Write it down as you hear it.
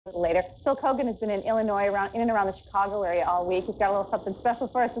later. Phil Kogan has been in Illinois, in and around the Chicago area all week. He's got a little something special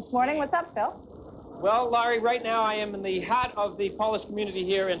for us this morning. What's up, Phil? Well, Laurie, right now I am in the heart of the Polish community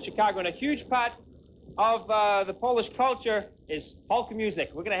here in Chicago, and a huge part of the Polish culture is polka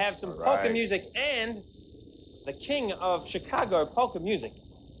music. We're going to have some polka music, and the king of Chicago polka music,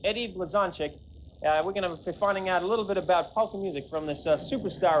 Eddie Blazonczyk. We're going to be finding out a little bit about polka music from this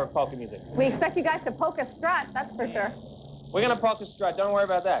superstar of polka music. We expect you guys to polka strut, that's for sure. We're going to polka strut. Don't worry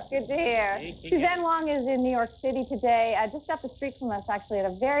about that. Good to hear. Suzanne Wong is in New York City today, just up the street from us, actually, at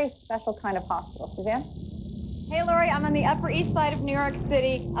a very special kind of hospital. Suzanne? Hey, Laurie, I'm on the Upper East Side of New York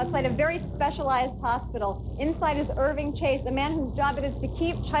City, outside a very specialized hospital. Inside is Irving Chase, a man whose job it is to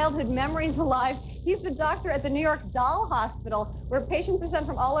keep childhood memories alive. He's the doctor at the New York Doll Hospital, where patients are sent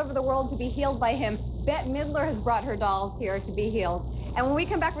from all over the world to be healed by him. Bette Midler has brought her dolls here to be healed. And when we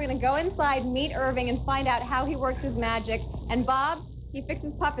come back, we're going to go inside, meet Irving, and find out how he works his magic. And Bob, he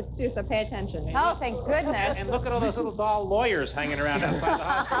fixes puppets, too, so pay attention. Oh, thank goodness. And look at all those little doll lawyers hanging around outside the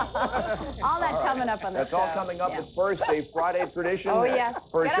hospital. All that coming up on the show. That's all coming up. It's first a Friday tradition. Oh, yes.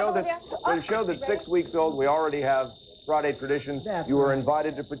 For a show that's 6 weeks old, we already have Friday traditions. You are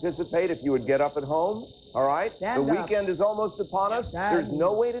invited to participate if you would get up at home. All right? The weekend is almost upon us. There's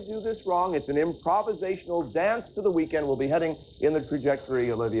no way to do this wrong. It's an improvisational dance to the weekend. We'll be heading in the trajectory,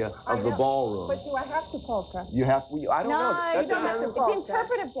 Olivia, of the ballroom. But do I have to polka? You have to, I don't know. No, you don't have to. It's the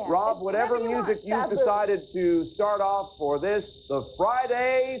interpretive dance. Rob, whatever music you've decided to start off for this, the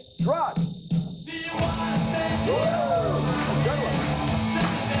Friday Strut.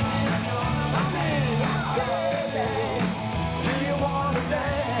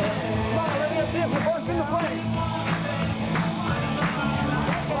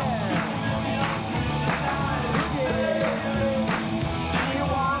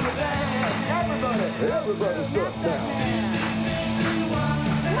 Everybody strut now.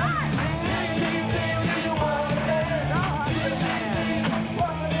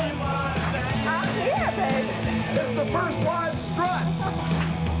 I'm here, baby. It's the first live strut.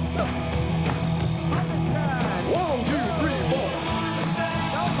 1, 2, 3, 4.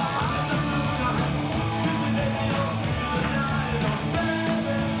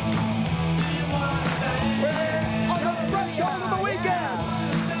 We're on the threshold of the weekend.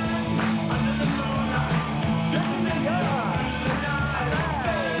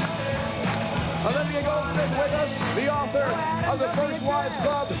 Olivia Goldsmith with us, the author of The First Wives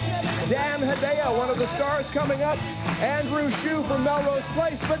Club. Dan Hedaya, one of the stars coming up. Andrew Shue from Melrose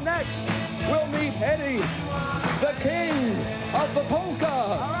Place. But next, we'll meet Eddie, the king of the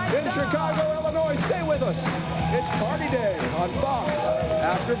polka in Chicago, Illinois. Stay with us. It's Party Day on Fox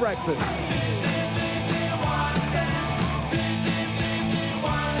after breakfast.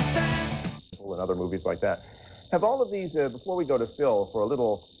 And other movies like that. Have all of these, before we go to Phil for a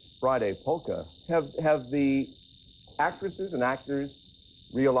little Friday polka, have the actresses and actors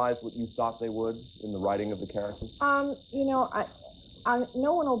realized what you thought they would in the writing of the characters? You know,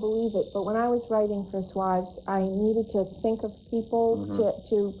 no one will believe it, but when I was writing First Wives, I needed to think of people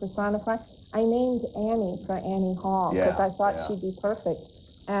to personify. I named Annie for Annie Hall because I thought she'd be perfect.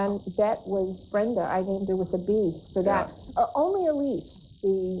 And Bette was Brenda. I named her with a B for that. Only Elise,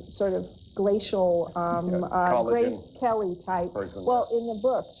 the sort of glacial, Grace Kelly type. Well, in the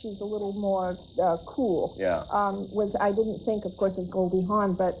book, she's a little more cool. I didn't think, of course, of Goldie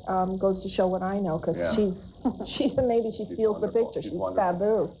Hawn, but goes to show what I know, because maybe she steals the picture. She's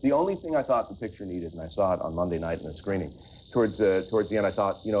taboo. The only thing I thought the picture needed, and I saw it on Monday night in the screening, towards the end, I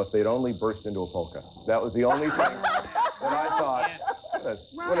thought, you know, if they'd only burst into a polka. That was the only thing that I thought.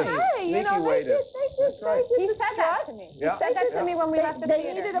 What a sneaky way to... He said that to me. He said that to me when we left the theater.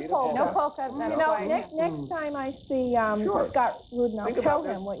 They needed a polka. No polka. You know, next time I see Scott Rudin, I'll tell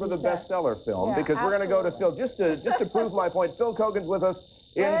him what you said. For the bestseller film, because we're going to go to Phil. Just to prove my point, Phil Kogan's with us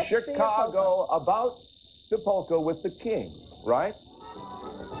in Chicago about the polka with the king, right?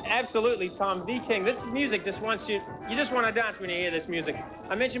 Absolutely, Tom, the king. This music just wants you just want to dance when you hear this music.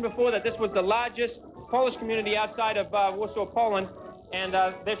 I mentioned before that this was the largest Polish community outside of Warsaw, Poland, and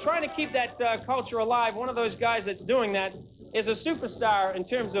they're trying to keep that culture alive. One of those guys that's doing that is a superstar in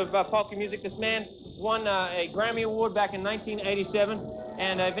terms of polka music. This man won a Grammy Award back in 1987,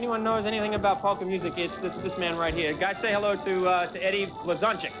 and if anyone knows anything about polka music, it's this man right here. Guys, say hello to Eddie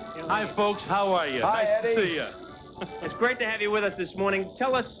Blazonczyk. Hi, folks. How are you? Hi, nice Eddie. to see you. It's great to have you with us this morning.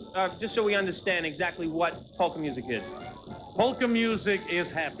 Tell us, just so we understand exactly what polka music is. Polka music is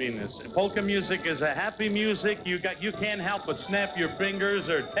happiness. Polka music is a happy music. You can't help but snap your fingers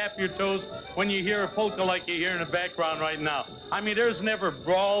or tap your toes when you hear a polka like you hear in the background right now. I mean, there's never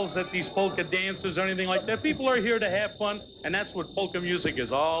brawls at these polka dances or anything like that. People are here to have fun, and that's what polka music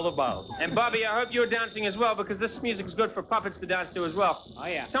is all about. And Bobby, I hope you're dancing as well, because this music is good for puppets to dance to as well. Oh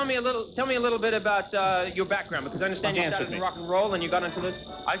yeah. Tell me a little bit about your background, because I understand you started in rock and roll and you got into this.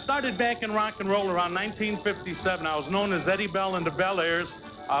 I started back in rock and roll around 1957. I was known as Eddie Bell and the Bel Airs.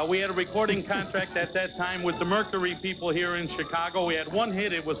 We had a recording contract at that time with the Mercury people here in Chicago. We had one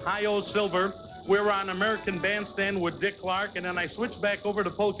hit. It was Hi-Yo Silver. We were on American Bandstand with Dick Clark, and then I switched back over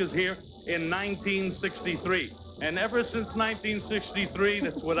to polkas here in 1963. And ever since 1963,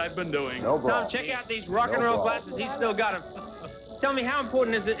 that's what I've been doing. No Tom, check out these rock and roll glasses. He's still got them. Tell me, how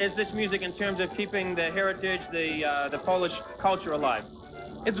important is this music in terms of keeping the heritage, the Polish culture alive?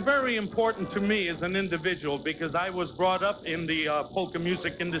 It's very important to me as an individual because I was brought up in the polka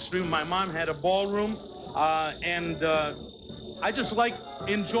music industry. My mom had a ballroom, and I just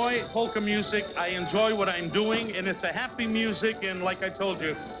enjoy polka music. I enjoy what I'm doing, and it's a happy music, and like I told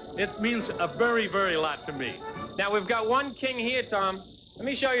you, it means a very, very lot to me. Now, we've got one king here, Tom. Let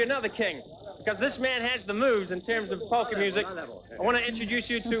me show you another king, because this man has the moves in terms of polka music. I want to introduce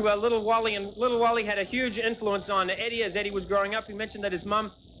you to Little Wally, and Little Wally had a huge influence on Eddie as Eddie was growing up. He mentioned that his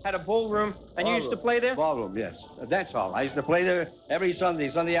mom had a ballroom, and you used to play there? Ballroom, yes. A dance hall. I used to play there every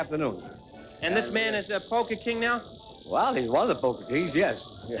Sunday afternoon. And this man is a polka king now? Well, he's one of the polka kings, yes.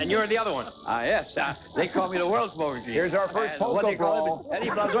 And you're the other one? Yes. They call me the world's polka king. Here's our first polka brawl. Eddie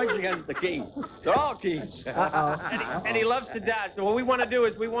Blazonczyk is the king. They're all kings. And he loves to dance. So what we want to do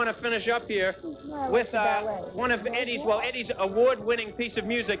is we want to finish up here with one of Eddie's award-winning piece of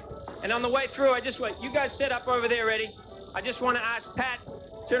music. And on the way through, you guys sit up over there, Eddie. I just want to ask Pat,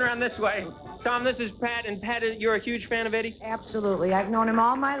 turn around this way. Tom, this is Pat, and Pat, you're a huge fan of Eddie's? Absolutely. I've known him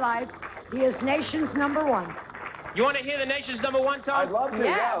all my life. He is nation's #1. You want to hear the nation's #1, Tom? I'd love to,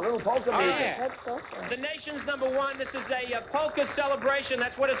 yeah. A little polka music. Yeah. The nation's #1. This is a polka celebration.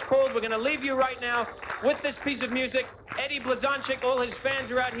 That's what it's called. We're going to leave you right now with this piece of music. Eddie Blazonczyk, all his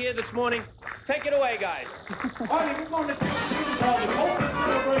fans are out here this morning. Take it away, guys. We're going to the polka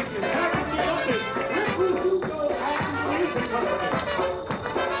celebration. Happy Olympics.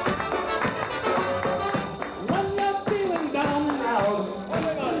 When you're feeling down now,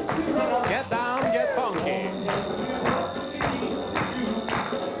 Get down, get funky.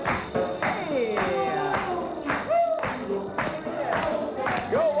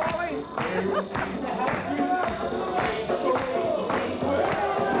 Go, Wally!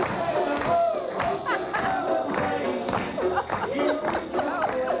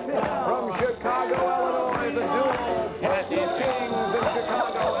 From Chicago, Illinois, the duo of two kings in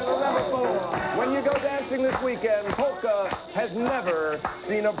Chicago and Liverpool. When you go dancing this weekend, polka has never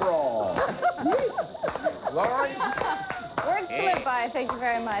seen a brawl. Laurie? Words to live by, thank you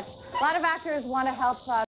very much. A lot of actors want to help